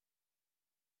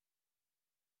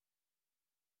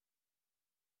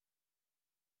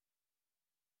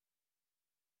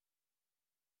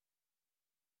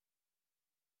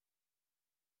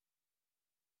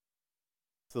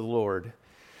The Lord.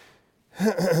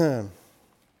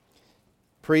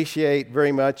 Appreciate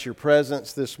very much your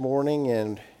presence this morning,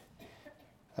 and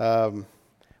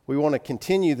we want to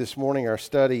continue this morning our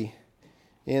study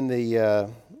in the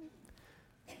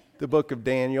book of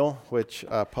Daniel, which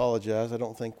I apologize, I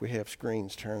don't think we have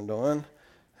screens turned on.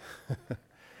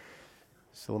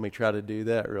 So let me try to do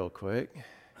that real quick.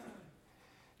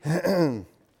 But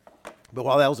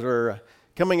while those are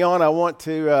coming on, I want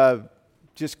to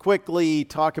just quickly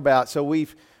talk about, so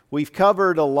we've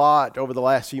covered a lot over the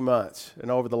last few months and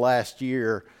over the last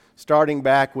year, starting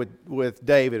back with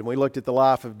David. We looked at the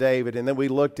life of David, and then we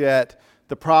looked at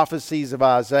the prophecies of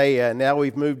Isaiah, and now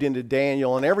we've moved into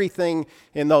Daniel, and everything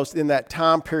in that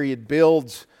time period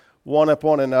builds one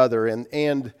upon another.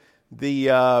 And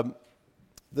the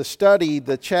study,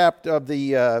 the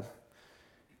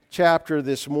chapter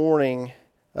this morning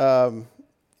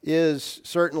is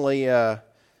certainly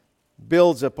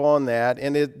builds upon that,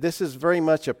 and this is very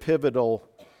much a pivotal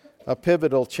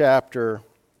chapter.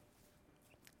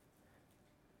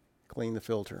 Clean the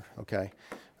filter, okay.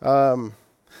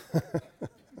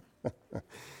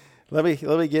 Let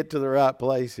me get to the right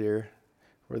place here,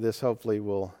 where this hopefully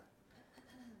will.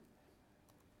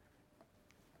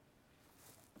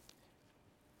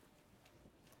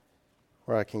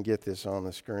 Where I can get this on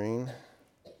the screen.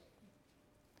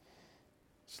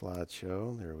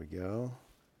 Slideshow, there we go.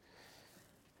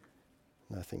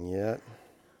 Nothing yet.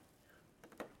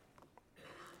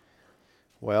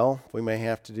 Well, we may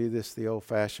have to do this the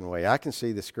old-fashioned way. I can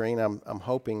see the screen. I'm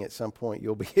hoping at some point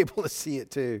you'll be able to see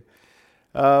it too.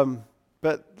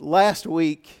 But last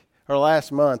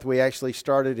month, we actually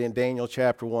started in Daniel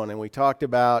chapter 1, and we talked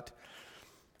about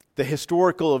the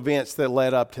historical events that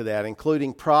led up to that,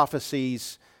 including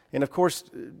prophecies. And of course,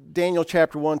 Daniel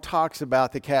chapter 1 talks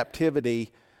about the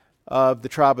captivity of the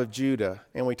tribe of Judah.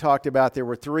 And we talked about there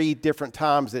were 3 different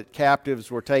times that captives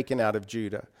were taken out of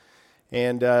Judah.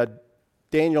 And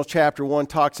Daniel chapter 1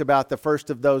 talks about the first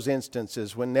of those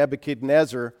instances when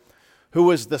Nebuchadnezzar, who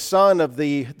was the son of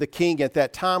the king at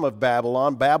that time of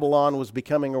Babylon was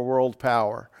becoming a world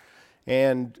power.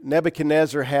 And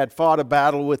Nebuchadnezzar had fought a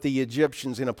battle with the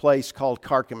Egyptians in a place called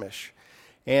Carchemish.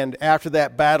 And after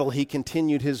that battle, he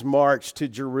continued his march to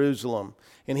Jerusalem,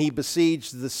 and he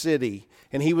besieged the city.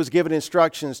 And he was given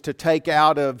instructions to take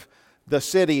out of the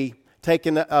city,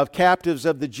 taken of captives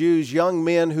of the Jews, young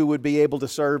men who would be able to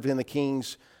serve in the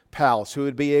king's palace, who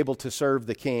would be able to serve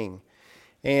the king.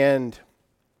 And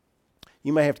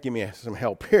you may have to give me some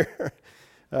help here.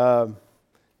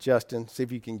 Justin, see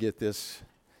if you can get this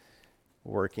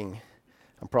working.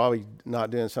 I'm probably not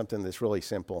doing something that's really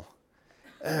simple.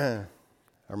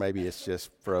 Or maybe it's just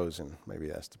frozen. Maybe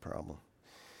that's the problem.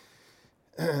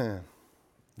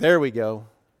 There we go.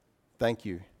 Thank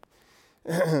you.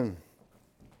 And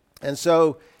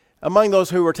so, among those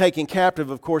who were taken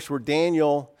captive, of course, were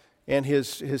Daniel and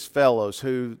his fellows,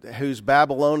 whose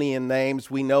Babylonian names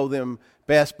we know them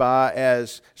best by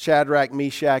as Shadrach,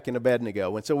 Meshach, and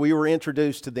Abednego. And so we were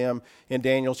introduced to them in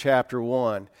Daniel chapter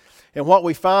 1. And what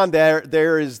we find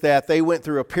there is that they went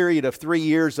through a period of 3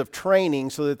 years of training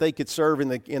so that they could serve in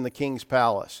the king's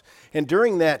palace. And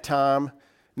during that time,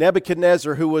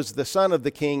 Nebuchadnezzar, who was the son of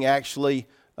the king, actually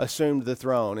assumed the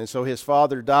throne. And so his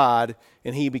father died,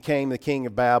 and he became the king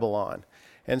of Babylon.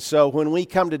 And so when we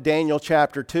come to Daniel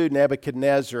chapter 2,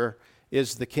 Nebuchadnezzar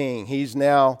is the king. He's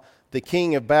now the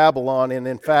king of Babylon, and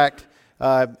in fact,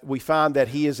 we find that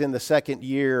he is in the 2nd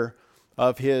year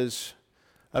of his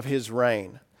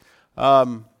reign.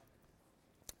 But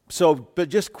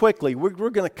just quickly, we're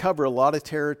going to cover a lot of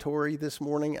territory this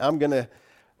morning.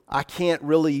 I can't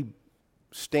really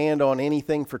stand on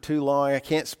anything for too long. I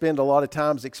can't spend a lot of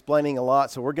times explaining a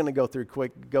lot, so we're going to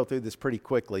go through this pretty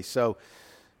quickly. So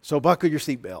buckle your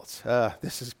seatbelts.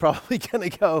 This is probably going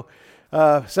to go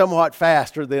somewhat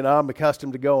faster than I'm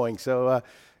accustomed to going. So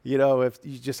if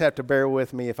you just have to bear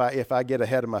with me if I get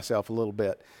ahead of myself a little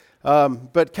bit.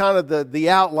 But kind of the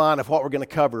outline of what we're going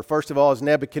to cover, first of all, is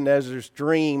Nebuchadnezzar's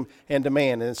dream and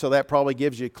demand. And so that probably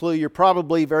gives you a clue. You're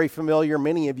probably very familiar,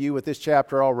 many of you, with this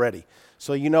chapter already.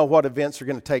 So you know what events are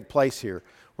going to take place here.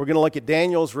 We're going to look at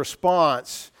Daniel's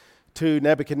response to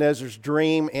Nebuchadnezzar's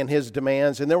dream and his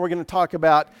demands. And then we're going to talk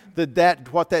about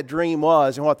what that dream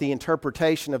was and what the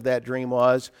interpretation of that dream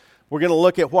was. We're going to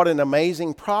look at what an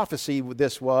amazing prophecy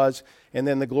this was, and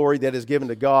then the glory that is given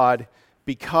to God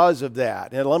because of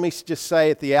that. And let me just say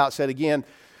at the outset again,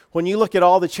 when you look at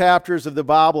all the chapters of the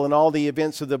Bible and all the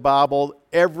events of the Bible,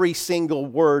 every single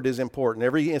word is important.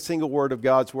 Every single word of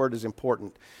God's word is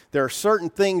important. There are certain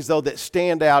things, though, that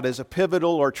stand out as a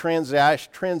pivotal or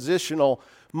transitional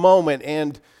moment.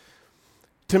 And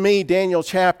To me, Daniel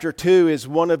chapter 2 is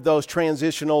one of those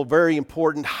transitional, very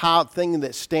important thing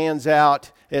that stands out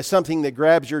as something that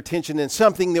grabs your attention and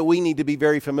something that we need to be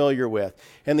very familiar with.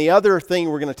 And the other thing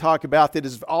we're going to talk about that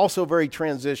is also very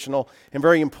transitional and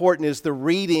very important is the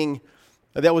reading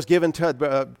that was given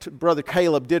to Brother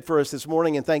Caleb did for us this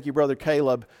morning. And thank you, Brother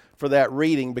Caleb, for that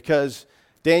reading, because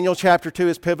Daniel chapter 2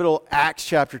 is pivotal. Acts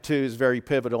chapter 2 is very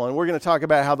pivotal. And we're going to talk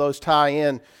about how those tie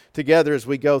in together as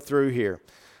we go through here.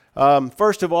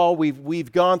 First of all,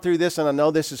 we've gone through this, and I know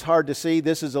this is hard to see.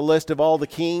 This is a list of all the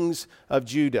kings of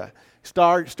Judah,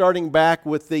 starting back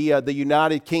with the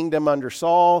United Kingdom under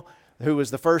Saul, who was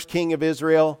the first king of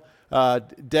Israel.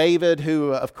 David,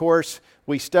 who, of course,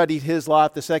 we studied his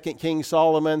life. The second king,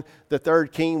 Solomon, the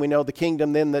third king. We know the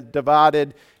kingdom then that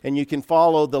divided, and you can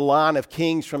follow the line of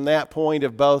kings from that point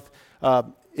of both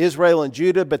Israel and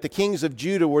Judah. But the kings of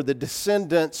Judah were the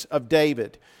descendants of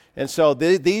David. And so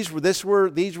these were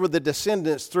the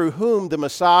descendants through whom the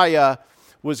Messiah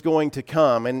was going to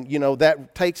come. And,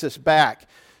 that takes us back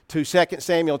to 2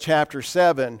 Samuel chapter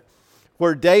 7,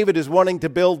 where David is wanting to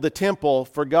build the temple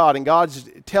for God. And God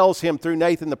tells him through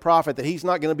Nathan the prophet that he's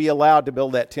not going to be allowed to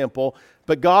build that temple,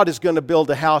 but God is going to build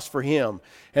a house for him.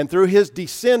 And through his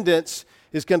descendants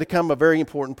is going to come a very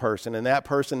important person, and that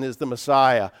person is the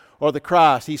Messiah, or the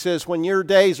Christ. He says, when your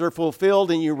days are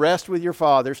fulfilled and you rest with your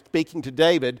father, speaking to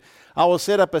David, I will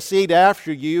set up a seed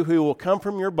after you who will come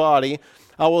from your body.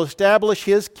 I will establish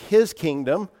his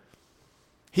kingdom.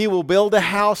 He will build a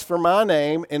house for my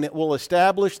name, and I will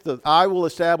establish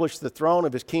the throne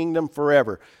of his kingdom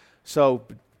forever. So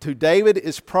to David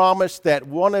is promised that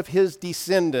one of his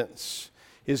descendants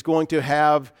is going to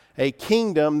have a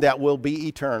kingdom that will be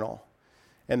eternal.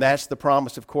 And that's the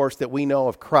promise, of course, that we know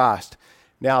of Christ.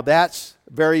 Now, that's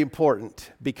very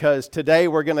important, because today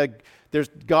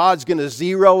God's going to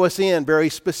zero us in very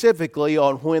specifically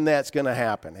on when that's going to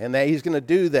happen. And that he's going to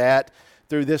do that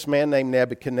through this man named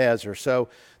Nebuchadnezzar. So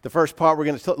the first part we're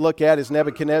going to look at is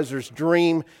Nebuchadnezzar's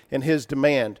dream and his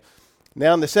demand.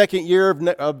 Now, in the second year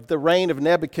of the reign of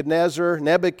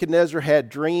Nebuchadnezzar had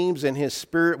dreams, and his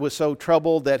spirit was so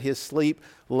troubled that his sleep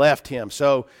left him.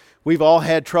 So we've all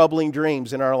had troubling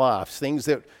dreams in our lives, things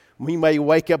that we may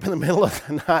wake up in the middle of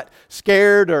the night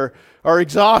scared or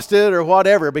exhausted or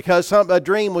whatever, because a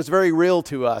dream was very real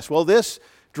to us. Well, this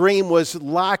dream was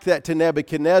like that to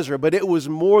Nebuchadnezzar, but it was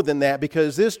more than that,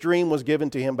 because this dream was given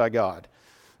to him by God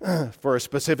for a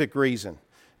specific reason.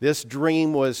 This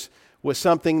dream was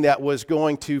something that was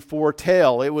going to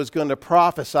foretell. It was going to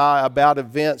prophesy about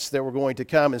events that were going to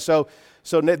come. And so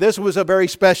this was a very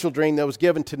special dream that was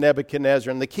given to Nebuchadnezzar.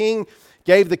 And the king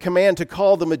gave the command to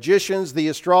call the magicians, the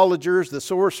astrologers, the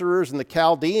sorcerers, and the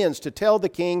Chaldeans to tell the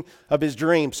king of his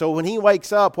dream. So when he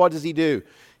wakes up, what does he do?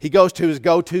 He goes to his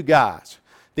go-to guys.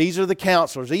 These are the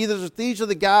counselors. These are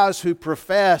the guys who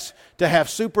profess to have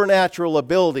supernatural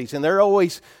abilities, and they're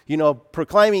always,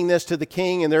 proclaiming this to the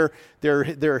king, and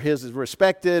they're his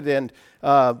respected and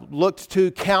looked to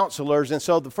counselors. And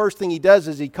so the first thing he does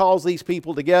is he calls these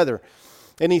people together,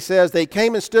 and he says, they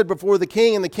came and stood before the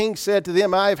king, and the king said to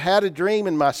them, I have had a dream,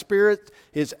 and my spirit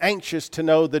is anxious to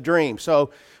know the dream. So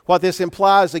what this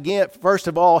implies, again, first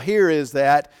of all, here is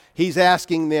that he's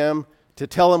asking them to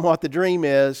tell him what the dream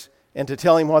is, and to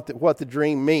tell him what the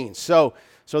dream means. So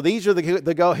these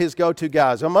are his go-to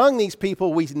guys. Among these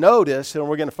people we notice, and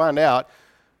we're going to find out,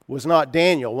 was not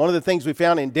Daniel. One of the things we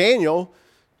found in Daniel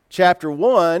chapter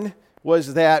 1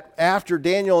 was that after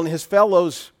Daniel and his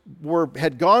fellows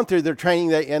had gone through their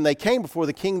training and they came before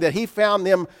the king, that he found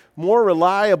them more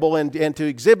reliable and to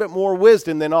exhibit more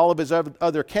wisdom than all of his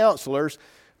other counselors.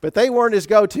 But they weren't his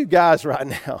go-to guys right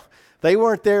now. They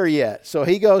weren't there yet. So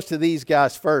he goes to these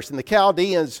guys first. And the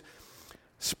Chaldeans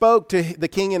spoke to the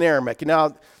king in Aramaic.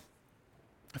 Now,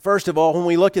 first of all, when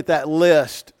we look at that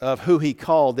list of who he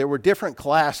called, there were different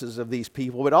classes of these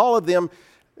people, but all of them,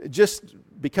 just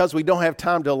because we don't have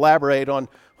time to elaborate on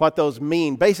what those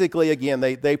mean, basically, again,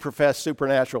 they profess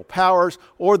supernatural powers,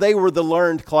 or they were the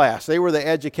learned class. They were the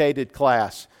educated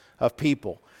class of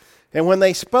people. And when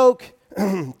they spoke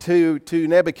to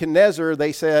Nebuchadnezzar,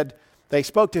 they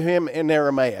spoke to him in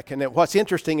Aramaic. And what's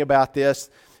interesting about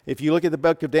this, if you look at the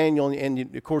book of Daniel,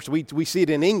 and of course we see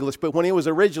it in English, but when it was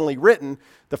originally written,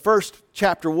 the first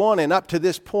chapter 1 and up to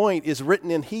this point is written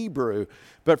in Hebrew.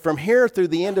 But from here through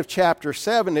the end of chapter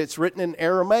 7, it's written in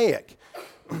Aramaic,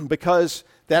 because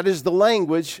that is the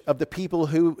language of the people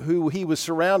who he was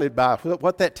surrounded by.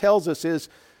 What that tells us is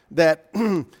that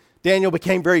Daniel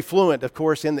became very fluent, of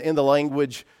course, in the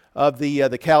language of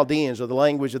the Chaldeans, or the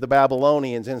language of the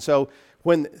Babylonians. And so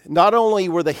when not only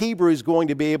were the Hebrews going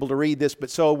to be able to read this, but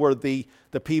so were the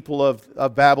people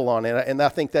of Babylon. And I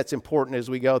think that's important as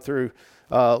we go through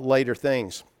later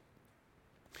things.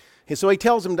 And so he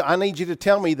tells them, I need you to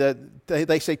tell me that,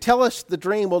 they say, tell us the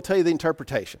dream, we'll tell you the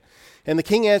interpretation. And the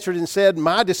king answered and said,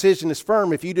 my decision is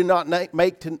firm. If you do not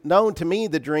make known to me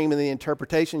the dream and the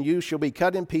interpretation, you shall be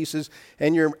cut in pieces,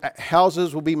 and your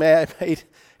houses will be made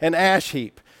an ash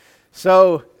heap.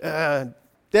 So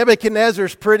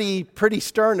Nebuchadnezzar's pretty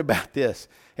stern about this.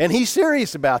 And he's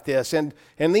serious about this. And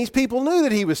these people knew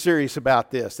that he was serious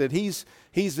about this, that he's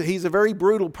a very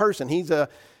brutal person. He's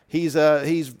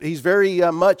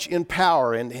very much in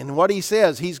power, and what he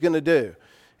says, he's going to do.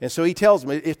 And so he tells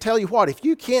them, tell you what, if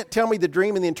you can't tell me the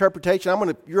dream and the interpretation,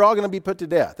 you're all going to be put to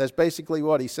death. That's basically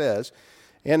what he says.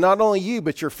 And not only you,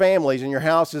 but your families and your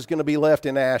house is going to be left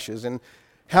in ashes. And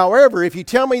however, if you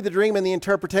tell me the dream and the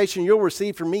interpretation, you'll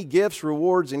receive from me gifts,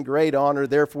 rewards, and great honor.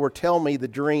 Therefore, tell me the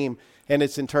dream and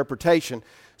its interpretation.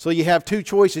 So you have two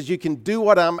choices. You can do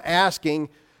what I'm asking,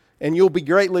 and you'll be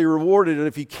greatly rewarded. And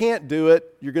if you can't do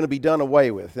it, you're going to be done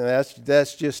away with. And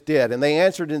that's just it. And they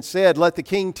answered and said, let the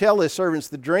king tell his servants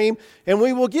the dream, and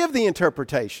we will give the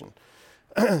interpretation.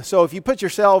 So if you put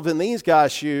yourself in these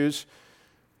guys' shoes,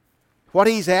 what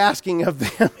he's asking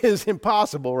of them is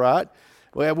impossible, right?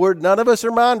 Well, none of us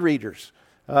are mind readers.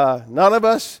 None of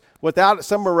us, without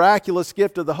some miraculous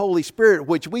gift of the Holy Spirit,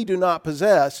 which we do not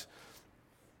possess,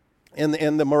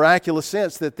 in the miraculous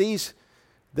sense that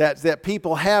that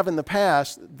people have in the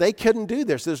past, they couldn't do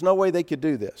this. There's no way they could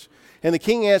do this. And the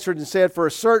king answered and said,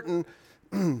 the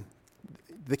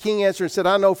king answered and said,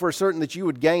 I know for a certain that you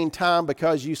would gain time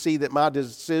because you see that my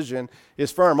decision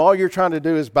is firm. All you're trying to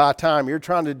do is buy time. You're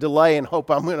trying to delay and hope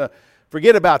I'm going to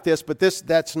forget about this, but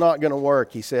that's not going to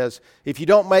work. He says, if you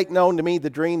don't make known to me the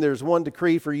dream, there's one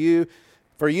decree for you.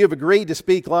 For you have agreed to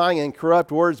speak lying and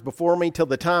corrupt words before me till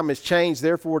the time is changed.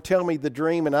 Therefore tell me the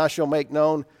dream, and I shall make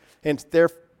known, and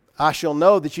I shall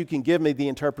know that you can give me the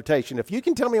interpretation. If you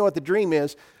can tell me what the dream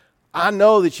is, I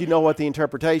know that you know what the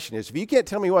interpretation is. If you can't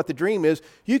tell me what the dream is,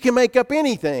 you can make up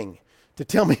anything to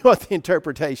tell me what the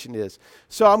interpretation is.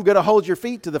 So I'm going to hold your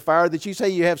feet to the fire that you say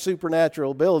you have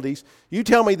supernatural abilities. You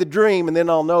tell me the dream, and then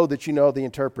I'll know that you know the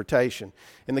interpretation.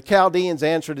 And the Chaldeans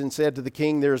answered and said to the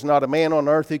king, there is not a man on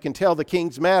earth who can tell the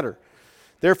king's matter.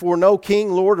 Therefore, no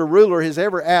king, lord, or ruler has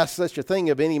ever asked such a thing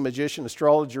of any magician,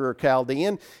 astrologer, or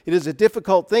Chaldean. It is a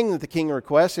difficult thing that the king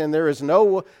requests, and there is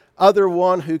no other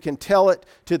one who can tell it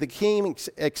to the king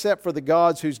except for the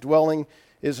gods whose dwelling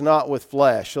is not with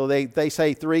flesh. So they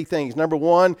say three things. Number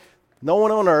one, no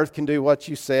one on earth can do what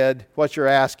you said, what you're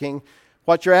asking.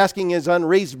 What you're asking is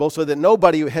unreasonable, so that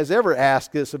nobody has ever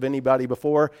asked this of anybody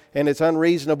before, and it's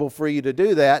unreasonable for you to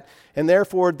do that. And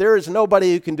therefore, there is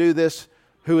nobody who can do this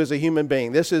who is a human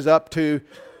being. This is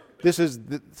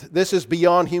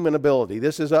beyond human ability.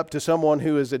 This is up to someone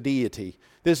who is a deity.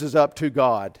 This is up to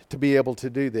God to be able to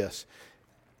do this.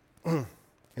 And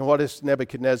what is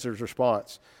Nebuchadnezzar's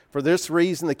response? For this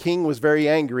reason the king was very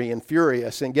angry and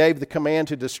furious and gave the command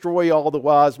to destroy all the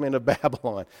wise men of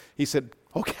Babylon. He said,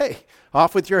 okay,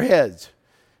 off with your heads.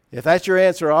 If that's your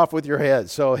answer, off with your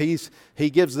heads. So he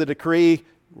gives the decree,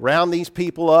 round these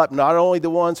people up, not only the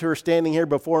ones who are standing here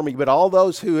before me, but all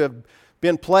those who have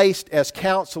been placed as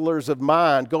counselors of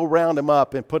mine, go round them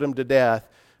up and put them to death,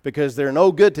 because they're no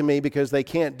good to me, because they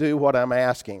can't do what I'm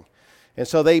asking. And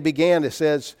so they began, it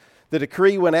says, the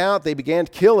decree went out, they began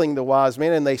killing the wise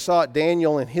men, and they sought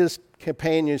Daniel and his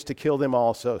companions to kill them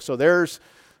also. So there's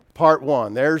part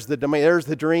one. There's the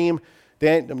dream,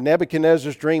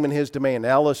 Nebuchadnezzar's dream and his demand.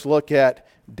 Now let's look at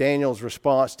Daniel's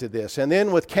response to this. And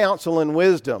then with counsel and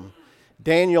wisdom,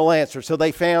 Daniel answered. So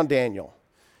they found Daniel.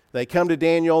 They come to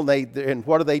Daniel, and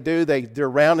what do? They're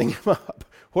rounding him up.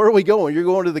 Where are we going? You're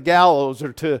going to the gallows,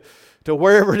 or to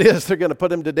wherever it is they're going to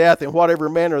put him to death, in whatever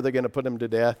manner they're going to put him to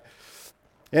death.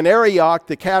 And Arioch,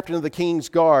 the captain of the king's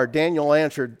guard, Daniel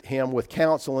answered him with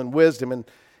counsel and wisdom, and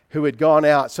who had gone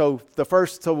out. So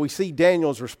we see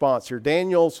Daniel's response here.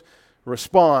 Daniel's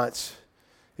response,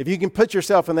 if you can put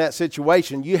yourself in that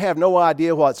situation, you have no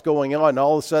idea what's going on. And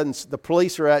all of a sudden, the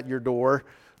police are at your door,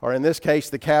 or in this case,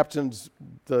 the captain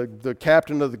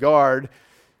of the guard,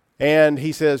 and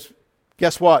he says,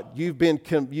 guess what? You've been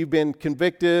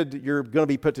convicted. You're going to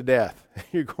be put to death.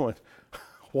 You're going,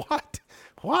 what?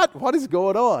 What is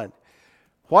going on?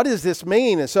 What does this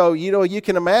mean? And so, you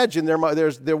can imagine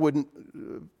there's a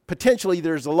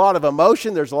lot of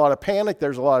emotion, there's a lot of panic,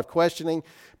 there's a lot of questioning,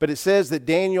 but it says that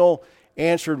Daniel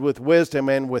answered with wisdom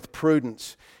and with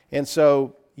prudence. And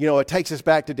so, it takes us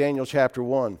back to Daniel chapter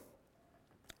 1.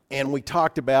 And we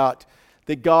talked about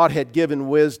that God had given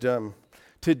wisdom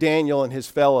to Daniel and his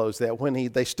fellows, that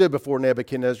when they stood before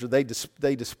Nebuchadnezzar,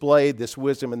 they displayed this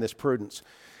wisdom and this prudence.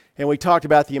 And we talked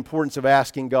about the importance of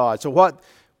asking God. So what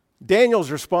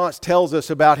Daniel's response tells us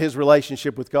about his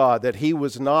relationship with God, that he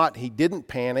didn't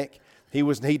panic,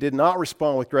 he did not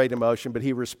respond with great emotion, but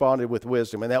he responded with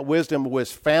wisdom. And that wisdom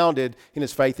was founded in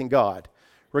his faith in God.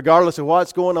 Regardless of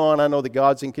what's going on, I know that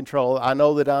God's in control. I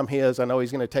know that I'm His. I know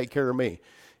He's going to take care of me.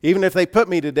 Even if they put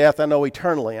me to death, I know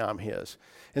eternally I'm His.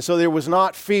 And so there was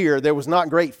not fear. There was not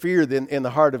great fear in the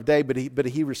heart of David, but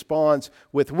he responds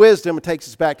with wisdom. It takes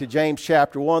us back to James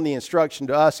chapter 1, the instruction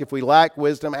to us, if we lack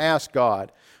wisdom, ask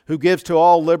God, who gives to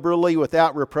all liberally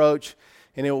without reproach,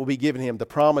 and it will be given him. The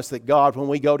promise that God, when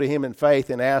we go to Him in faith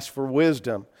and ask for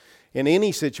wisdom in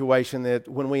any situation, that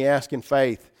when we ask in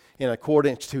faith, in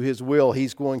accordance to His will,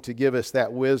 He's going to give us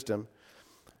that wisdom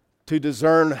to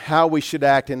discern how we should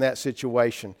act in that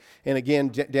situation. And again,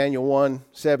 Daniel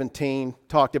 1:17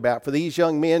 talked about, for these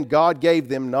young men, God gave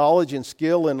them knowledge and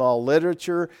skill in all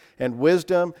literature and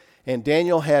wisdom, and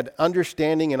Daniel had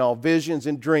understanding in all visions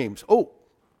and dreams. Oh,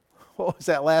 what was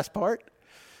that last part?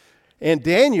 And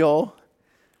Daniel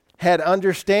had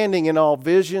understanding in all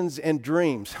visions and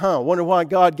dreams. Wonder why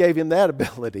God gave him that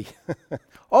ability.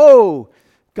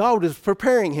 God was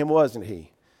preparing him, wasn't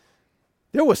He?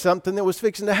 There was something that was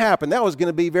fixing to happen. That was going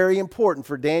to be very important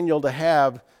for Daniel to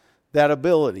have that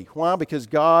ability. Why? Because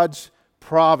God's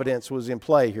providence was in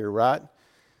play here, right?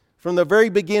 From the very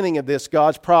beginning of this,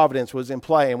 God's providence was in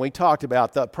play. And we talked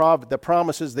about the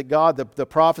promises that God, the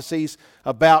prophecies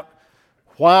about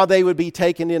why they would be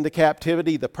taken into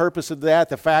captivity, the purpose of that,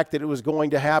 the fact that it was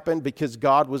going to happen because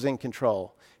God was in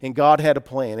control. And God had a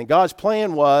plan. And God's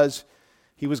plan was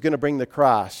He was going to bring the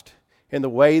Christ in the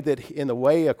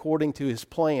way according to His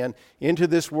plan into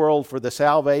this world for the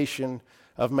salvation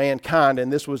of mankind,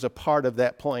 and this was a part of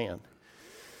that plan.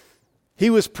 He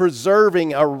was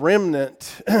preserving a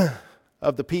remnant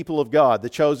of the people of God, the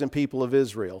chosen people of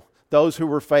Israel, those who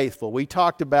were faithful. We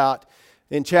talked about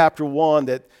in chapter 1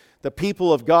 that the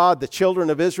people of God, the children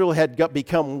of Israel, had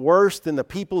become worse than the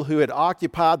people who had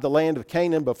occupied the land of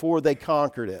Canaan before they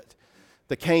conquered it.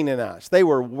 The Canaanites. They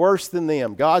were worse than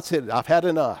them. God said, I've had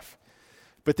enough.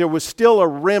 But there was still a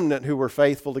remnant who were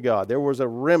faithful to God. There was a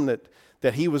remnant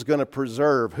that He was going to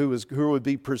preserve, who would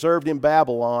be preserved in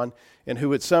Babylon, and who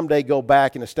would someday go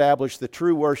back and establish the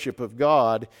true worship of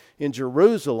God in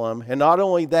Jerusalem. And not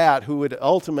only that, who would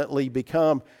ultimately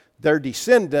become their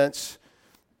descendants,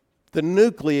 the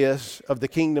nucleus of the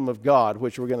kingdom of God,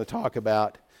 which we're going to talk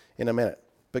about in a minute.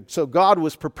 But so God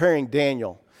was preparing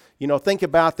Daniel. Think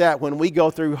about that. When we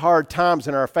go through hard times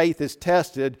and our faith is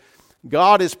tested,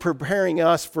 God is preparing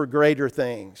us for greater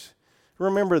things.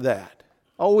 Remember that.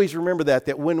 Always remember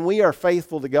that when we are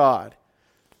faithful to God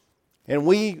and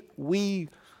we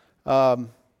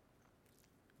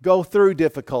go through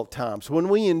difficult times, when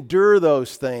we endure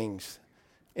those things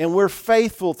and we're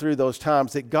faithful through those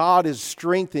times, that God is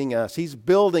strengthening us. He's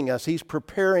building us. He's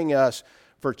preparing us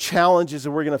for challenges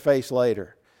that we're going to face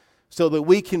later so that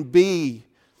we can be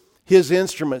His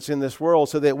instruments in this world,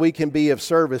 so that we can be of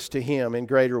service to Him in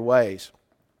greater ways.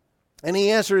 And he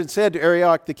answered and said to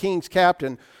Arioch, the king's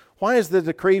captain, why is the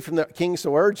decree from the king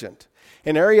so urgent?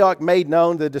 And Arioch made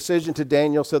known the decision to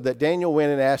Daniel, so that Daniel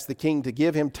went and asked the king to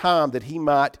give him time that he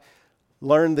might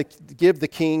give the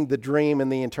king the dream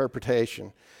and the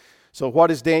interpretation. So what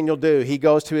does Daniel do? He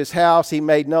goes to his house. He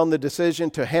made known the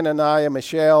decision to Hananiah,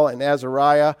 Mishael, and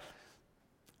Azariah,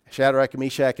 Shadrach,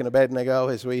 Meshach, and Abednego,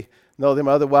 as we know them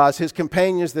otherwise, his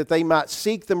companions, that they might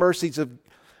seek the mercies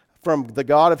from the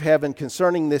God of heaven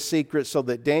concerning this secret, so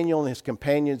that Daniel and his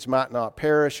companions might not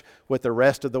perish with the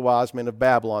rest of the wise men of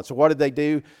Babylon. So what did they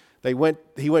do? He went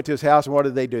to his house, and what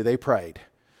did they do? They prayed.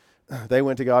 They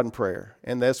went to God in prayer.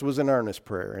 And this was an earnest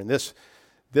prayer. And this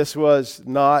was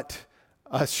not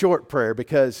a short prayer,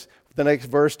 because the next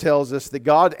verse tells us that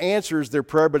God answers their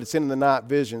prayer, but it's in the night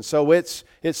vision. So it's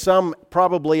some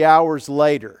probably hours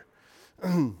later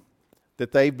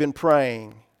that they've been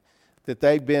praying, that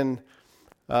they've been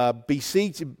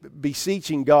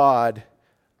beseeching God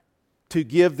to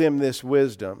give them this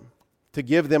wisdom, to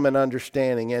give them an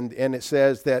understanding. And it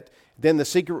says that then the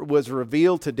secret was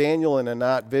revealed to Daniel in a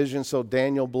night vision, so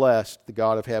Daniel blessed the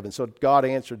God of heaven. So God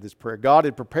answered this prayer. God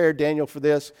had prepared Daniel for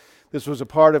this. This was a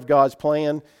part of God's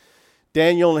plan.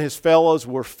 Daniel and his fellows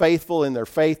were faithful in their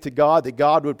faith to God, that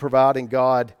God would provide, and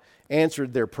God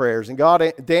answered their prayers. And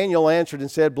Daniel answered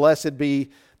and said, "Blessed be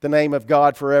the name of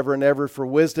God forever and ever, for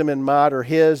wisdom and might are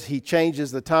His. He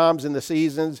changes the times and the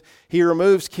seasons. He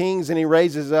removes kings and He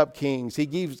raises up kings. He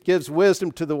gives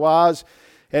wisdom to the wise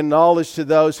and knowledge to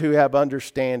those who have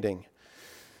understanding."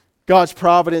 God's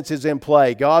providence is in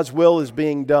play. God's will is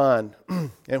being done.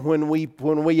 And when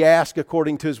we ask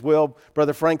according to His will,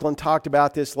 Brother Franklin talked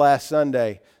about this last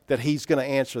Sunday, that He's going to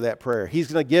answer that prayer.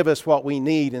 He's going to give us what we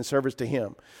need in service to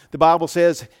Him. The Bible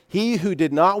says, He who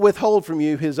did not withhold from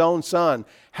you His own Son,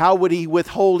 how would He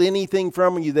withhold anything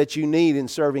from you that you need in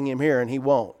serving Him here? And He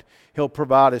won't. He'll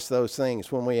provide us those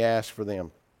things when we ask for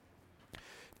them.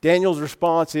 Daniel's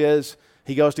response is,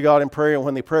 he goes to God in prayer, and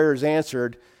when the prayer is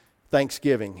answered,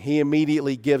 thanksgiving. He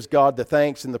immediately gives God the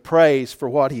thanks and the praise for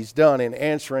what He's done in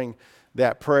answering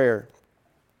that prayer.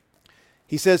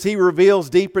 He says He reveals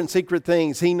deep and secret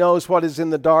things. He knows what is in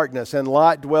the darkness, and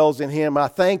light dwells in Him. I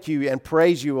thank you and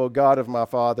praise you, O God of my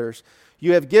fathers.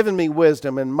 You have given me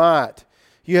wisdom and might.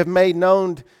 You have made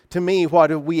known to me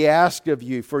what we asked of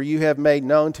you, for you have made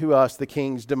known to us the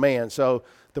king's demand. So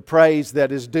the praise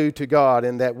that is due to God,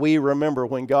 and that we remember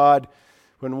when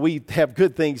we have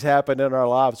good things happen in our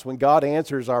lives, when God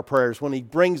answers our prayers, when He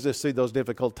brings us through those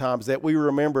difficult times, that we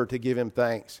remember to give Him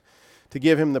thanks, to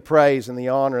give Him the praise and the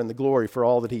honor and the glory for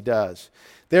all that He does.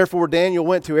 Therefore Daniel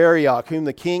went to Arioch, whom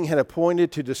the king had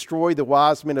appointed to destroy the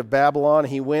wise men of Babylon.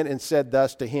 He went and said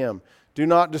thus to him, do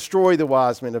not destroy the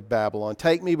wise men of Babylon.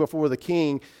 Take me before the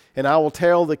king, and I will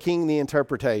tell the king the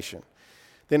interpretation.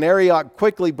 Then Arioch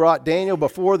quickly brought Daniel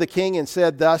before the king and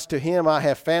said thus to him, I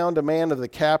have found a man of the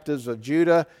captives of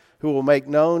Judah who will make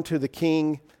known to the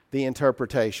king the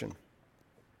interpretation.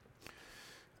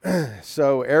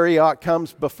 So Arioch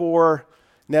comes before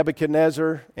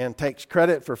Nebuchadnezzar and takes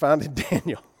credit for finding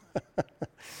Daniel,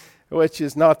 which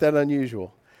is not that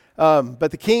unusual.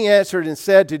 But the king answered and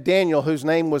said to Daniel, whose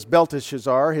name was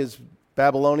Belteshazzar, his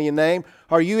Babylonian name,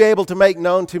 are you able to make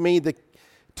known to me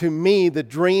the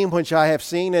dream which I have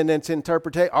seen and its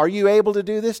interpretation? Are you able to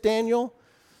do this, Daniel?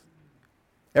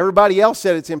 Everybody else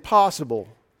said it's impossible.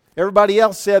 Everybody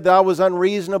else said that I was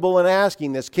unreasonable in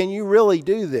asking this. Can you really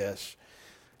do this?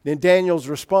 Then Daniel's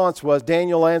response was,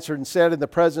 Daniel answered and said in the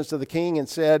presence of the king and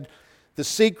said, the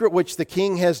secret which the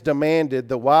king has demanded,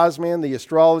 the wise men, the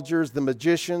astrologers, the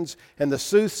magicians, and the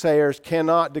soothsayers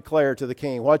cannot declare to the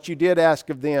king. What you did ask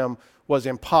of them was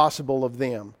impossible of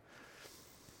them.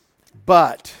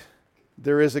 But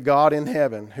there is a God in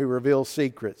heaven who reveals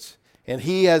secrets, and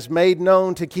He has made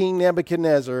known to King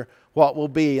Nebuchadnezzar what will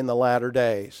be in the latter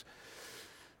days.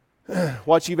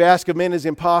 What you've asked of men is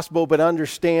impossible, but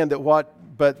understand that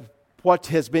what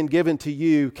has been given to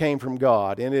you came from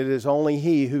God, and it is only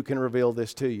He who can reveal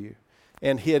this to you.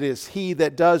 And it is He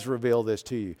that does reveal this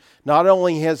to you. Not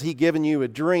only has He given you a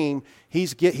dream,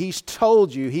 He's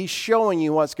told you, He's showing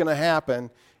you what's going to happen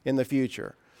in the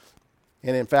future.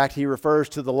 And in fact, He refers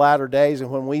to the latter days, and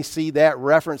when we see that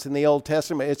reference in the Old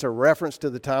Testament, it's a reference to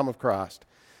the time of Christ.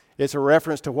 It's a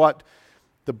reference to what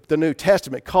the New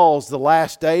Testament calls the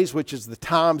last days, which is the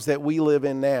times that we live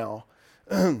in now.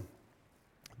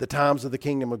 The times of the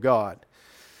kingdom of God.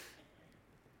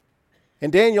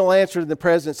 And Daniel answered in the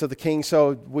presence of the king,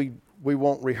 so we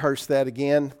won't rehearse that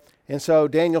again. And so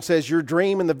Daniel says, your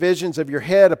dream and the visions of your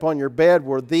head upon your bed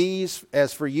were these,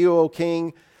 as for you, O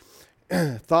king,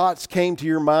 thoughts came to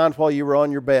your mind while you were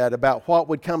on your bed about what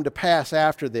would come to pass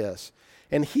after this.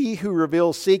 And He who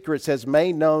reveals secrets has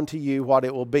made known to you what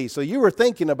it will be. So you were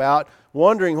thinking about,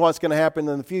 wondering what's going to happen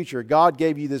in the future. God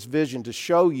gave you this vision to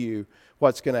show you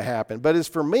what's going to happen. But as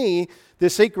for me,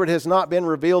 this secret has not been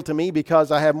revealed to me because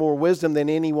I have more wisdom than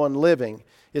anyone living.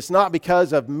 It's not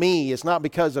because of me. It's not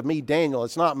because of me, Daniel.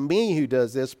 It's not me who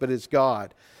does this, but it's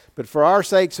God. But for our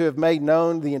sakes who have made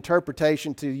known the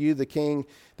interpretation to you, the king,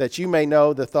 that you may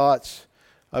know the thoughts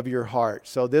of your heart.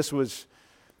 So this was,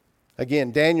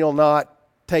 again, Daniel not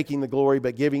taking the glory,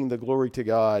 but giving the glory to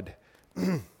God.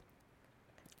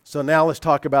 So now let's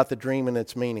talk about the dream and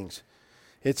its meanings.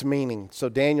 Its meaning. So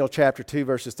Daniel chapter 2,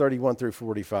 verses 31 through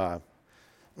 45.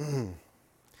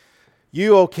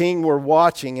 You, O king, were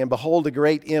watching, and behold, a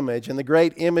great image, and the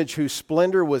great image whose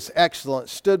splendor was excellent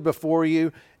stood before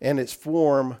you, and its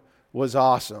form was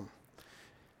awesome.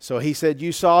 So he said,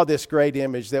 you saw this great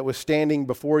image that was standing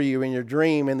before you in your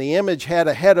dream, and the image had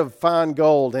a head of fine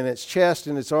gold, and its chest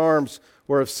and its arms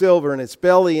were of silver, and its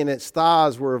belly and its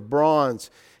thighs were of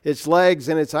bronze, its legs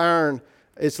and its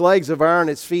legs of iron,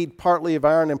 its feet partly of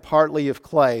iron and partly of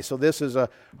clay. So this is an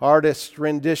artist's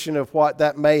rendition of what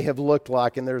that may have looked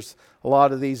like, and there's a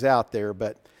lot of these out there.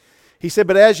 But he said,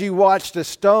 but as you watched, a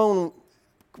stone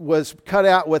was cut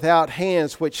out without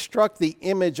hands, which struck the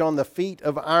image on the feet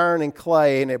of iron and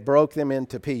clay, and it broke them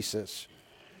into pieces.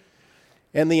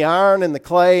 And the iron and the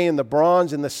clay and the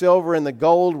bronze and the silver and the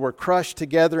gold were crushed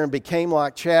together and became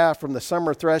like chaff from the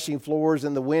summer threshing floors,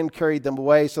 and the wind carried them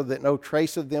away so that no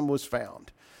trace of them was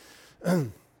found.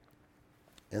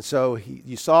 And so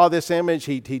you saw this image.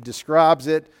 He describes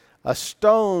it. A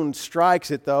stone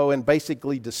strikes it, though, and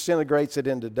basically disintegrates it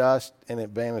into dust, and it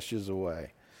vanishes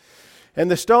away. And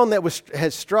the stone that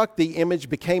had struck the image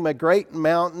became a great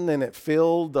mountain, and it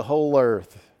filled the whole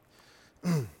earth.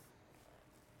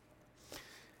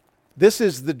 This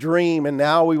is the dream, and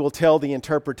now we will tell the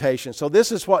interpretation. So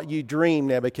this is what you dreamed,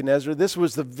 Nebuchadnezzar. This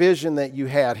was the vision that you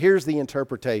had. Here's the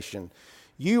interpretation.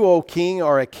 You, O king,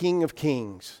 are a king of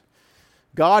kings.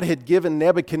 God had given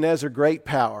Nebuchadnezzar great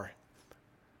power.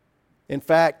 In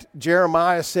fact,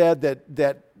 Jeremiah said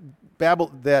that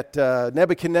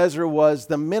Nebuchadnezzar was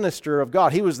the minister of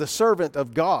God. He was the servant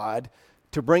of God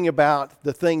to bring about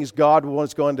the things God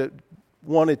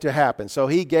wanted to happen. So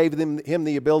he gave him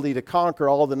the ability to conquer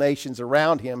all the nations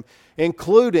around him,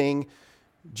 including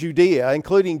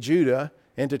Judah,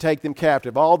 and to take them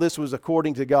captive. All this was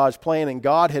according to God's plan, and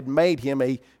God had made him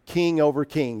a king over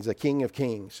kings, a king of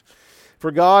kings.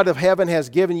 For God of heaven has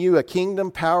given you a kingdom,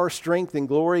 power, strength, and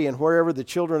glory, and wherever the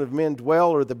children of men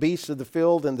dwell, or the beasts of the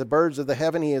field and the birds of the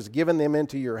heaven, he has given them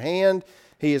into your hand.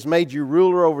 He has made you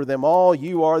ruler over them all.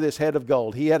 You are this head of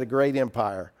gold. He had a great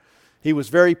empire. He was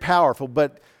very powerful,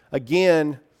 but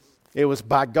again, it was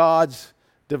by God's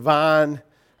divine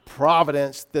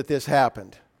providence that this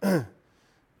happened.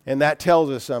 And that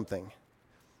tells us something.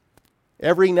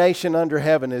 Every nation under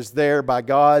heaven is there by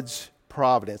God's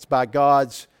providence, by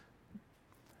God's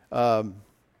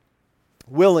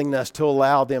willingness to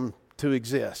allow them to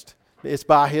exist. It's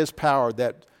by His power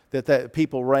that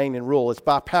people reign and rule. It's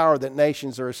by power that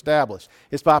nations are established.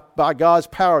 It's by God's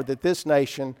power that this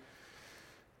nation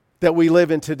that we live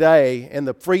in today, and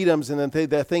the freedoms and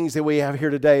the things that we have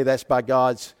here today, that's by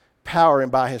God's power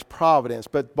and by His providence.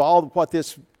 But all what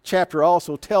this chapter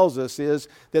also tells us is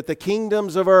that the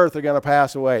kingdoms of earth are going to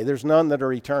pass away. There's none that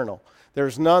are eternal.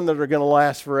 There's none that are going to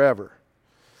last forever,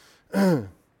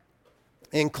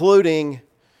 including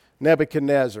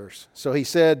Nebuchadnezzar's. So he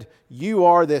said, you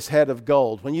are this head of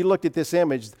gold. When you looked at this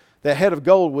image, the head of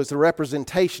gold was the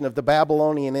representation of the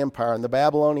Babylonian Empire. And the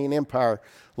Babylonian Empire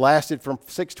lasted from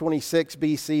 626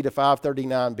 BC to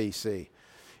 539 BC.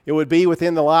 It would be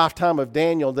within the lifetime of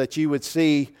Daniel that you would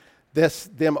see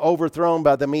them overthrown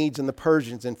by the Medes and the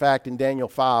Persians. In fact, in Daniel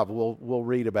 5, we'll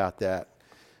read about that.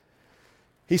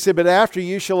 He said, but after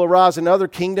you shall arise another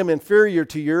kingdom inferior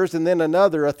to yours, and then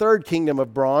another, a third kingdom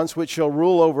of bronze, which shall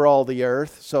rule over all the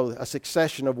earth. So a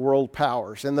succession of world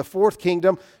powers. And the fourth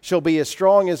kingdom shall be as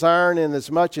strong as iron, and as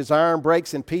much as iron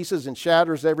breaks in pieces and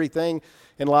shatters everything.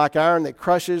 And like iron that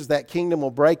crushes, that kingdom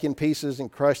will break in pieces and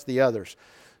crush the others.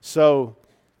 So,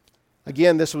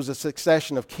 again, this was a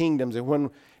succession of kingdoms.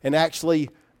 And actually,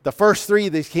 the first three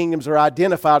of these kingdoms are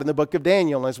identified in the book of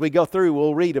Daniel. And as we go through,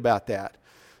 we'll read about that.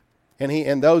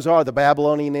 And those are the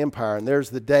Babylonian Empire. And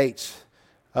there's the dates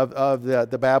of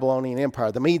the Babylonian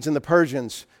Empire. The Medes and the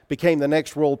Persians became the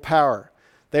next world power.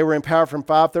 They were in power from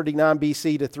 539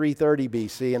 BC to 330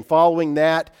 BC. And following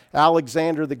that,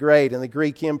 Alexander the Great and the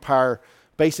Greek Empire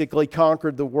basically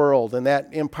conquered the world. And that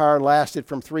empire lasted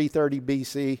from 330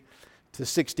 BC to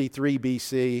 63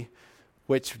 BC,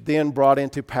 which then brought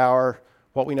into power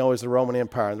what we know as the Roman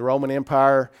Empire. And the Roman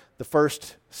Empire, the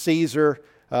first Caesar,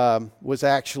 was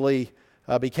actually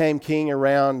became king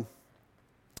around,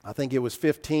 I think it was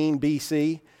 15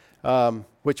 BC,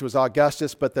 which was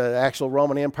Augustus, but the actual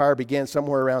Roman Empire began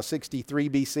somewhere around 63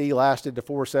 BC, lasted to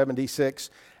 476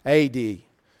 AD.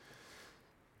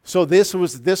 So this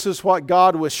is what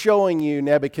God was showing you,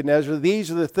 Nebuchadnezzar.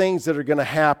 These are the things that are going to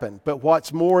happen. But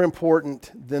what's more important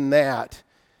than that,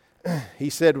 he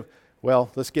said,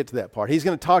 well, let's get to that part. He's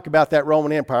going to talk about that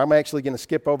Roman Empire. I'm actually going to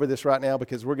skip over this right now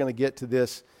because we're going to get to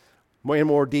this in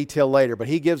more detail later. But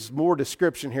he gives more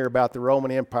description here about the Roman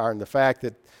Empire and the fact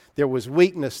that there was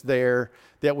weakness there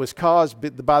that was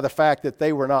caused by the fact that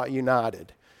they were not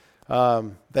united.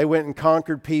 They went and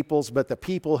conquered peoples, but the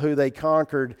people who they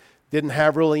conquered didn't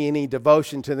have really any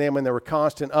devotion to them, and there were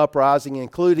constant uprising,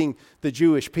 including the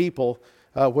Jewish people,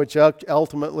 which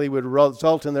ultimately would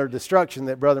result in their destruction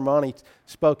that Brother Monty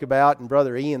spoke about and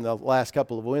Brother Ian the last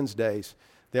couple of Wednesdays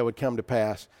that would come to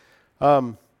pass.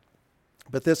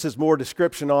 But this is more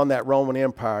description on that Roman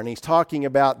Empire. And he's talking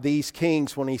about these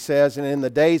kings when he says, and in the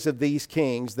days of these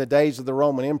kings, the days of the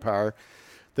Roman Empire,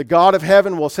 the God of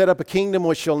heaven will set up a kingdom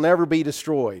which shall never be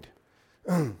destroyed.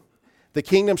 The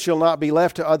kingdom shall not be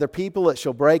left to other people. It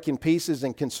shall break in pieces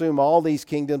and consume all these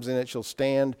kingdoms, and it shall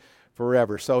stand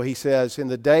forever. So he says, in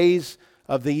the days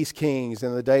of these kings,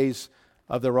 in the days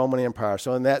of the Roman Empire.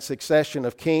 So in that succession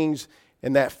of kings,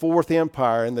 in that fourth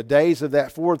empire, in the days of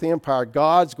that fourth empire,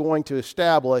 God's going to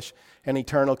establish an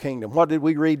eternal kingdom. What did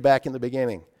we read back in the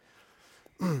beginning?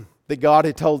 That God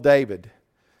had told David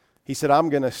He said, I'm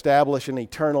going to establish an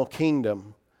eternal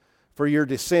kingdom for your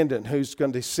descendant who's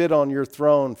going to sit on your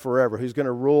throne forever, who's going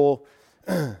to rule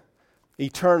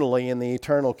eternally in the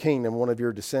eternal kingdom, one of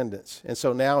your descendants. And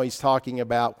so now he's talking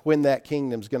about when that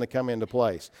kingdom's going to come into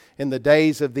place, in the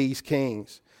days of these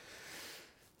kings.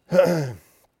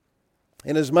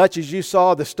 Inasmuch as you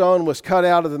saw the stone was cut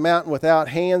out of the mountain without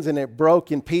hands, and it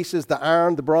broke in pieces the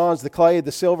iron, the bronze, the clay,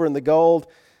 the silver, and the gold,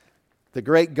 the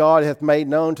great God hath made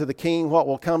known to the king what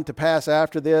will come to pass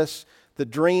after this. The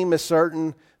dream is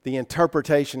certain, the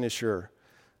interpretation is sure.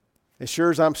 As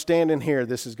sure as I'm standing here,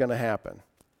 this is going to happen.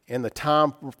 In the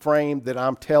time frame that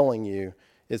I'm telling you,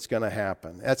 it's going to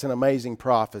happen. That's an amazing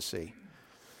prophecy.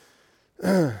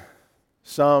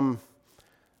 Some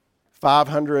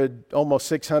 500, almost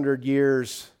 600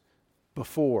 years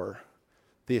before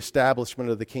the establishment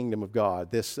of the kingdom of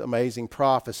God, this amazing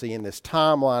prophecy and this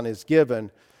timeline is given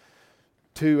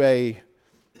to a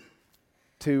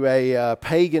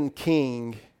pagan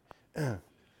king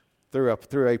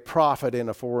through a prophet in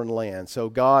a foreign land. So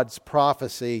God's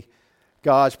prophecy,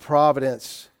 God's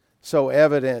providence, so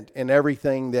evident in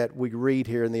everything that we read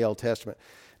here in the Old Testament.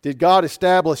 Did God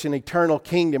establish an eternal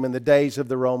kingdom in the days of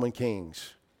the Roman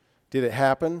kings? Did it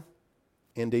happen?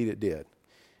 Indeed it did.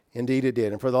 Indeed it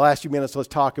did. And for the last few minutes, let's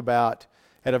talk about,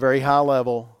 at a very high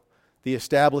level, the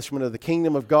establishment of the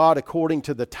kingdom of God according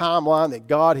to the timeline that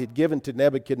God had given to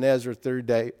Nebuchadnezzar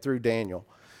through Daniel.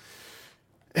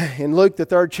 In Luke, the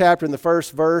 3rd chapter, in the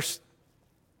 1st verse,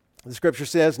 the scripture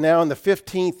says, now in the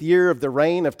 15th year of the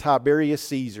reign of Tiberius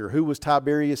Caesar. Who was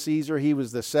Tiberius Caesar? He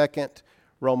was the second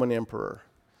Roman emperor.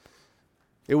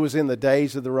 It was in the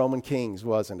days of the Roman kings,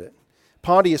 wasn't it?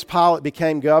 Pontius Pilate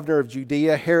became governor of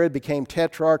Judea. Herod became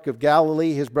tetrarch of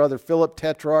Galilee. His brother Philip,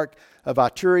 tetrarch of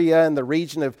Iturea and the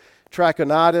region of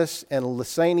Trachonitis, and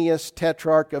Lysanias,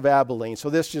 tetrarch of Abilene. So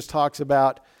this just talks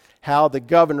about how the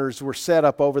governors were set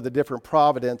up over the different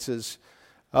provinces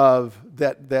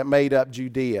that made up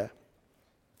Judea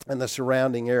and the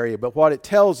surrounding area. But what it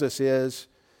tells us is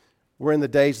we're in the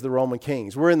days of the Roman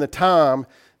kings. We're in the time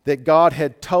that God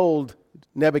had told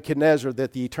Nebuchadnezzar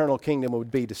that the eternal kingdom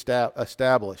would be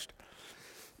established.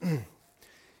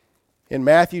 In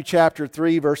Matthew chapter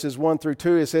 3, verses 1 through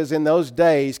 2, it says, in those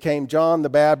days came John the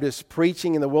Baptist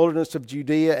preaching in the wilderness of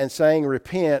Judea and saying,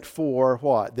 repent, for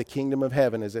what? The kingdom of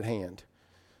heaven is at hand.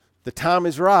 The time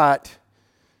is right.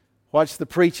 Watch the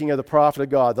preaching of the prophet of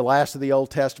God. The last of the Old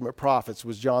Testament prophets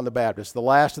was John the Baptist. The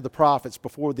last of the prophets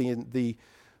before the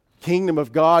kingdom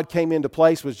of God came into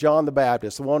place was John the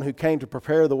Baptist, the one who came to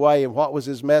prepare the way. And what was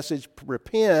his message?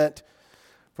 Repent,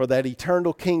 for that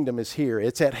eternal kingdom is here.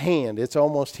 It's at hand. It's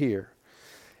almost here.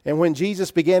 And when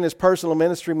Jesus began his personal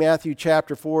ministry, Matthew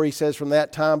chapter 4, he says, from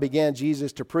that time began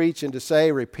Jesus to preach and to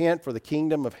say, repent, for the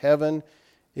kingdom of heaven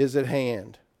is at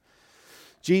hand.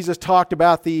 Jesus talked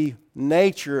about the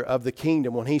nature of the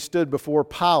kingdom when he stood before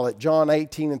Pilate. John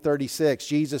 18 and 36,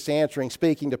 Jesus answering,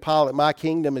 speaking to Pilate, my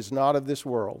kingdom is not of this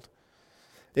world.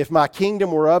 If my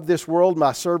kingdom were of this world,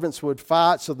 my servants would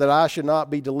fight so that I should not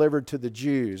be delivered to the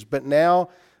Jews. But now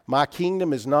my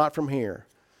kingdom is not from here.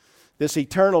 This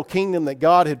eternal kingdom that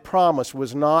God had promised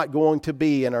was not going to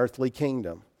be an earthly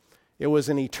kingdom. It was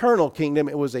an eternal kingdom.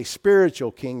 It was a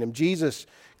spiritual kingdom. Jesus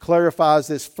clarifies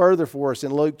this further for us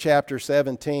in Luke chapter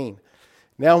 17.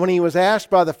 Now, when he was asked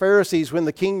by the Pharisees when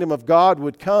the kingdom of God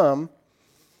would come,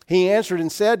 he answered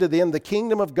and said to them, the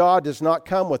kingdom of God does not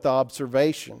come with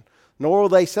observation, nor will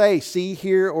they say, see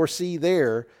here or see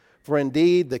there, for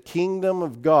indeed the kingdom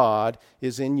of God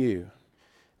is in you.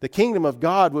 The kingdom of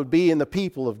God would be in the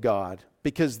people of God,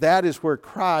 because that is where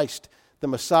Christ, the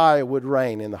Messiah, would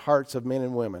reign in the hearts of men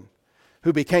and women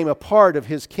who became a part of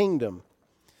his kingdom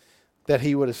that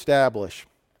he would establish.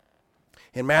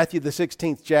 In Matthew the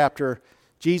 16th chapter,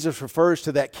 Jesus refers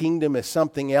to that kingdom as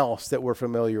something else that we're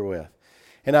familiar with.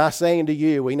 And I say unto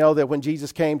you, we know that when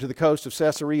Jesus came to the coast of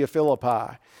Caesarea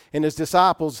Philippi, and his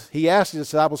disciples, he asked his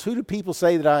disciples, who do people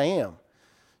say that I am?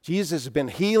 Jesus has been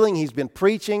healing, he's been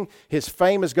preaching, his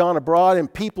fame has gone abroad,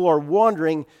 and people are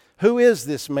wondering, who is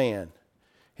this man?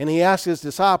 And he asked his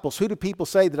disciples, who do people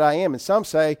say that I am? And some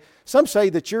say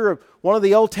that you're one of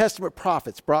the Old Testament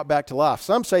prophets brought back to life.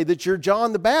 Some say that you're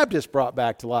John the Baptist brought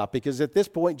back to life, because at this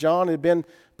point John had been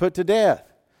put to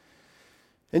death.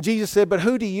 And Jesus said, but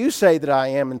who do you say that I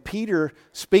am? And Peter,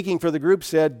 speaking for the group,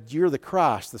 said, you're the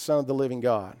Christ, the Son of the living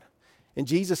God. And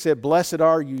Jesus said, blessed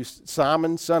are you,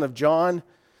 Simon, son of John,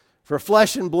 for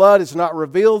flesh and blood has not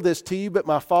revealed this to you, but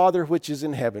my Father which is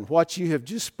in heaven. What you have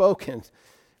just spoken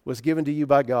was given to you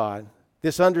by God.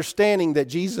 This understanding that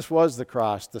Jesus was the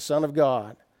Christ, the Son of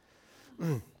God.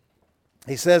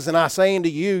 He says, and I say unto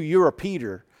you, you are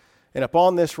Peter, And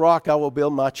upon this rock I will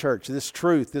build my church, this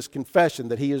truth, this confession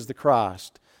that he is the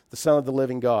Christ, the Son of the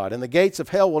living God. And the gates of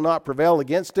hell will not prevail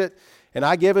against it, and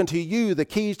I give unto you the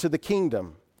keys to the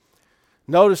kingdom.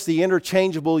 Notice the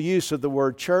interchangeable use of the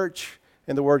word church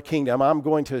and the word kingdom. I'm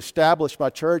going to establish my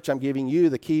church. I'm giving you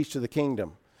the keys to the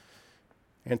kingdom.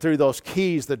 And through those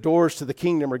keys, the doors to the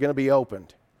kingdom are going to be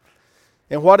opened.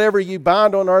 And whatever you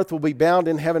bind on earth will be bound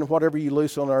in heaven. Whatever you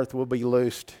loose on earth will be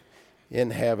loosed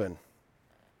in heaven.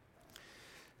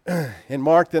 In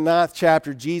Mark the 9th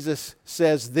chapter, Jesus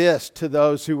says this to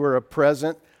those who were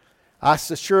present.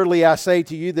 Surely I say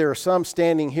to you, there are some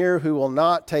standing here who will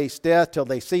not taste death till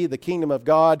they see the kingdom of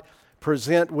God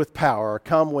present with power, or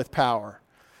come with power.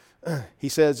 He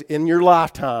says, in your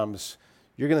lifetimes,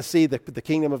 you're going to see the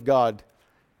kingdom of God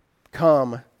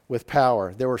come with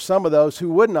power. There were some of those who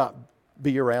would not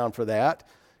be around for that,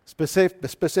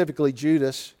 specifically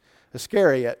Judas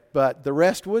Iscariot, but the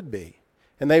rest would be.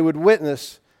 And they would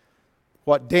witness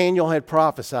what Daniel had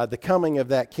prophesied, the coming of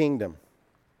that kingdom.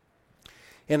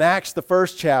 In Acts, the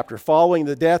 1st chapter, following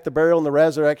the death, the burial, and the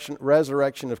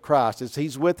resurrection of Christ, as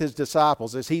he's with his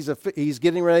disciples, as he's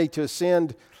getting ready to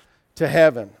ascend to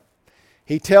heaven,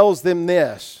 he tells them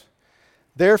this.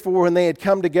 Therefore, when they had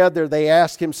come together, they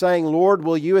asked him, saying, Lord,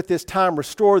 will you at this time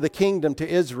restore the kingdom to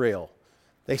Israel?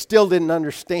 They still didn't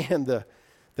understand the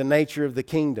nature of the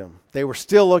kingdom. They were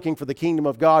still looking for the kingdom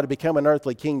of God to become an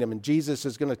earthly kingdom, and Jesus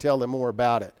is going to tell them more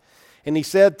about it. And he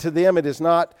said to them, it is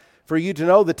not for you to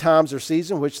know the times or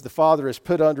season which the Father has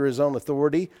put under his own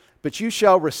authority, but you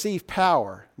shall receive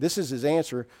power. This is his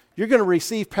answer. You're going to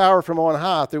receive power from on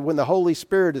high when the Holy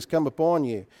Spirit has come upon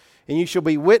you. And you shall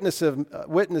be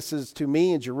witnesses to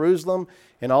me in Jerusalem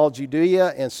and all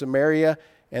Judea and Samaria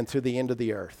and to the end of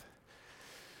the earth.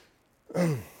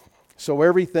 So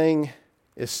everything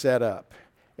is set up.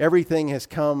 Everything has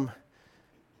come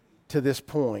to this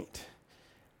point.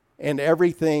 And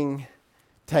everything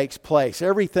takes place.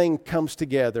 Everything comes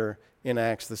together in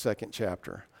Acts, the 2nd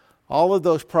chapter. All of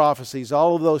those prophecies,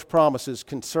 all of those promises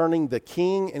concerning the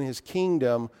king and his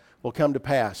kingdom will come to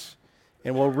pass.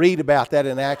 And we'll read about that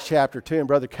in Acts chapter 2. And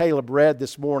Brother Caleb read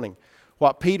this morning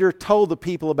what Peter told the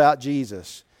people about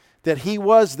Jesus, that he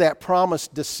was that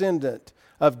promised descendant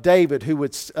of David who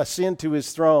would ascend to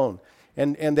his throne,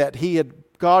 and that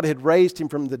God had raised him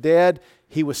from the dead.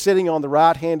 He was sitting on the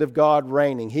right hand of God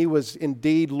reigning. He was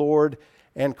indeed Lord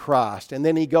and Christ. And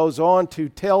then he goes on to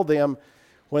tell them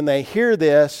when they hear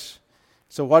this,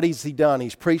 so what has he done?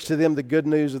 He's preached to them the good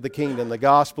news of the kingdom, the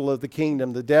gospel of the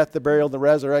kingdom, the death, the burial, the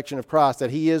resurrection of Christ,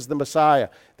 that he is the Messiah,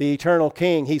 the eternal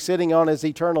king. He's sitting on his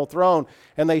eternal throne.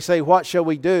 And they say, what shall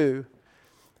we do?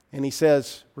 And he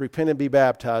says, repent and be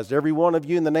baptized, every one of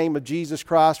you, in the name of Jesus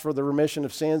Christ for the remission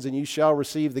of sins, and you shall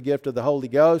receive the gift of the Holy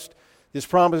Ghost. This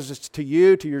promise is to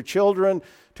you, to your children,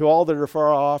 to all that are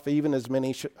far off, even as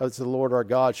many as the Lord our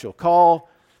God shall call.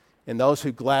 And those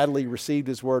who gladly received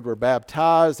his word were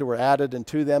baptized. There were added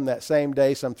unto them that same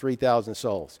day some 3,000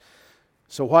 souls.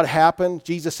 So what happened?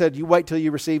 Jesus said, you wait till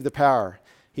you receive the power.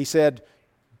 He said,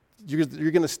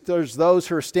 there's those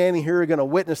who are standing here who are going to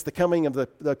witness the coming of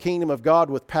the kingdom of God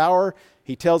with power.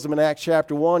 He tells them in Acts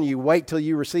chapter 1, you wait till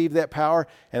you receive that power.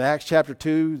 In Acts chapter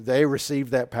 2, they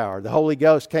received that power. The Holy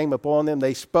Ghost came upon them.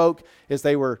 They spoke as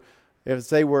they were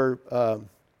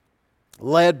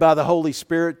led by the Holy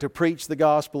Spirit to preach the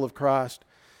gospel of Christ.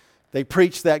 They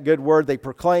preached that good word. They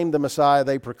proclaimed the Messiah.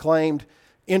 They proclaimed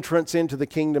entrance into the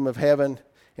kingdom of heaven.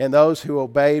 And those who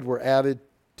obeyed were added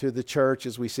to the church,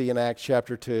 as we see in Acts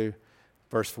chapter 2,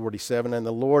 verse 47. And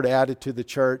the Lord added to the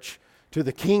church, to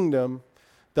the kingdom,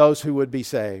 those who would be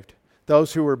saved,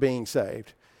 those who were being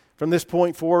saved. From this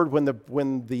point forward,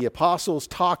 when the apostles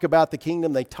talk about the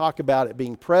kingdom, they talk about it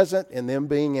being present and them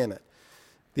being in it.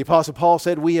 The Apostle Paul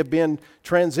said, we have been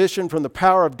transitioned from the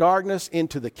power of darkness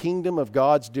into the kingdom of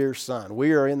God's dear Son.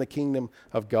 We are in the kingdom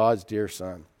of God's dear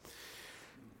Son.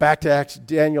 Back to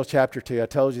Daniel chapter 2. I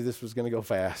told you this was going to go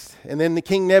fast. And then the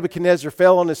king Nebuchadnezzar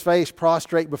fell on his face,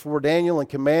 prostrate before Daniel, and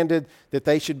commanded that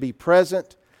they should be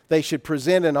present. They should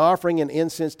present an offering and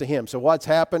incense to him. So what's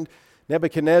happened?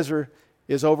 Nebuchadnezzar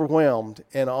is overwhelmed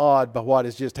and awed by what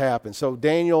has just happened. So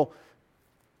Daniel,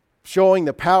 showing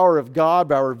the power of God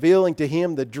by revealing to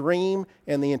him the dream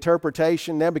and the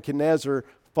interpretation, Nebuchadnezzar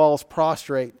falls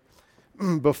prostrate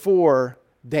before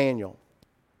Daniel.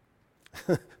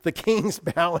 The king's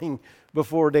bowing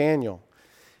before Daniel.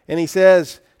 And he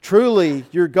says, truly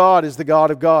your God is the God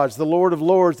of gods, the Lord of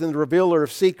lords, and the revealer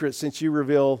of secrets, since you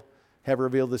have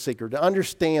revealed the secret. To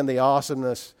understand the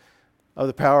awesomeness of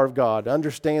the power of God, to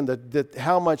understand that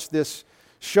how much this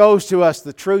shows to us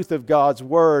the truth of God's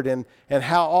word and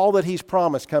how all that he's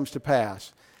promised comes to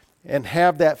pass. and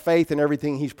have that faith in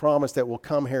everything He's promised that will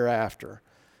come hereafter,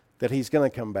 that He's going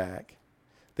to come back,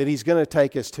 that He's going to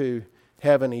take us to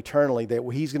heaven eternally, that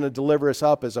He's going to deliver us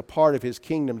up as a part of His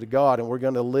kingdom to God, and we're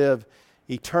going to live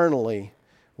eternally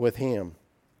with Him.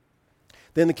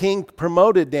 Then the king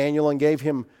promoted Daniel and gave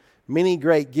him many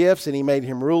great gifts, and he made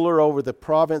him ruler over the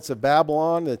province of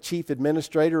Babylon, the chief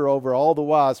administrator over all the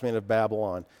wise men of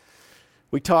Babylon.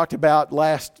 We talked about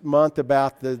last month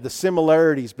about the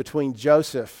similarities between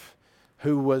Joseph,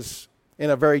 who was in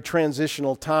a very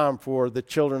transitional time for the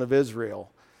children of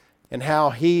Israel, and how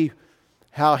he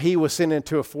was sent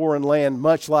into a foreign land,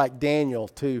 much like Daniel,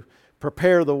 to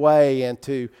prepare the way and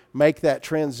to make that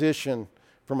transition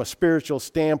from a spiritual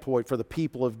standpoint for the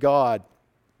people of God.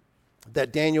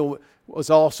 That Daniel was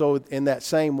also in that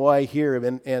same way here,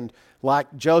 and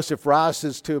like Joseph,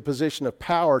 rises to a position of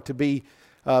power to be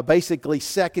basically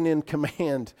second in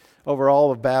command over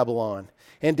all of Babylon.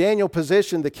 And Daniel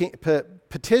petitioned the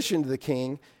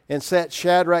king and set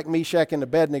Shadrach, Meshach, and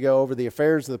Abednego over the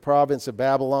affairs of the province of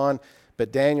Babylon,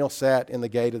 but Daniel sat in the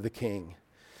gate of the king.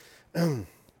 In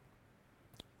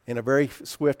a very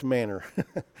swift manner.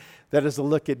 That is a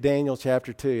look at Daniel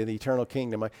chapter 2 in the eternal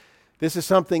kingdom. This is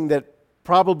something that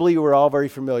probably we're all very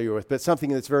familiar with, but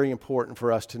something that's very important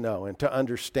for us to know and to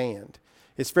understand.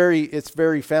 It's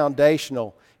very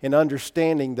foundational in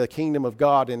understanding the kingdom of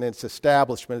God and its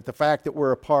establishment, the fact that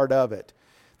we're a part of it,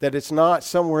 that it's not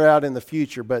somewhere out in the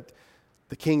future, but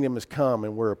the kingdom has come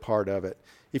and we're a part of it.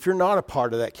 If you're not a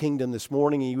part of that kingdom this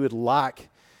morning and you would like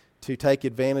to take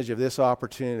advantage of this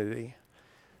opportunity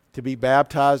to be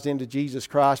baptized into Jesus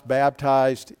Christ,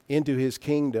 baptized into His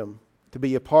kingdom, to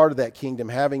be a part of that kingdom,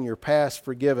 having your past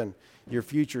forgiven, your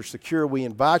future secure, we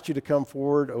invite you to come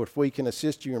forward, or if we can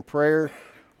assist you in prayer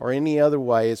or any other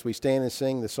way as we stand and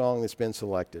sing the song that's been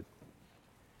selected.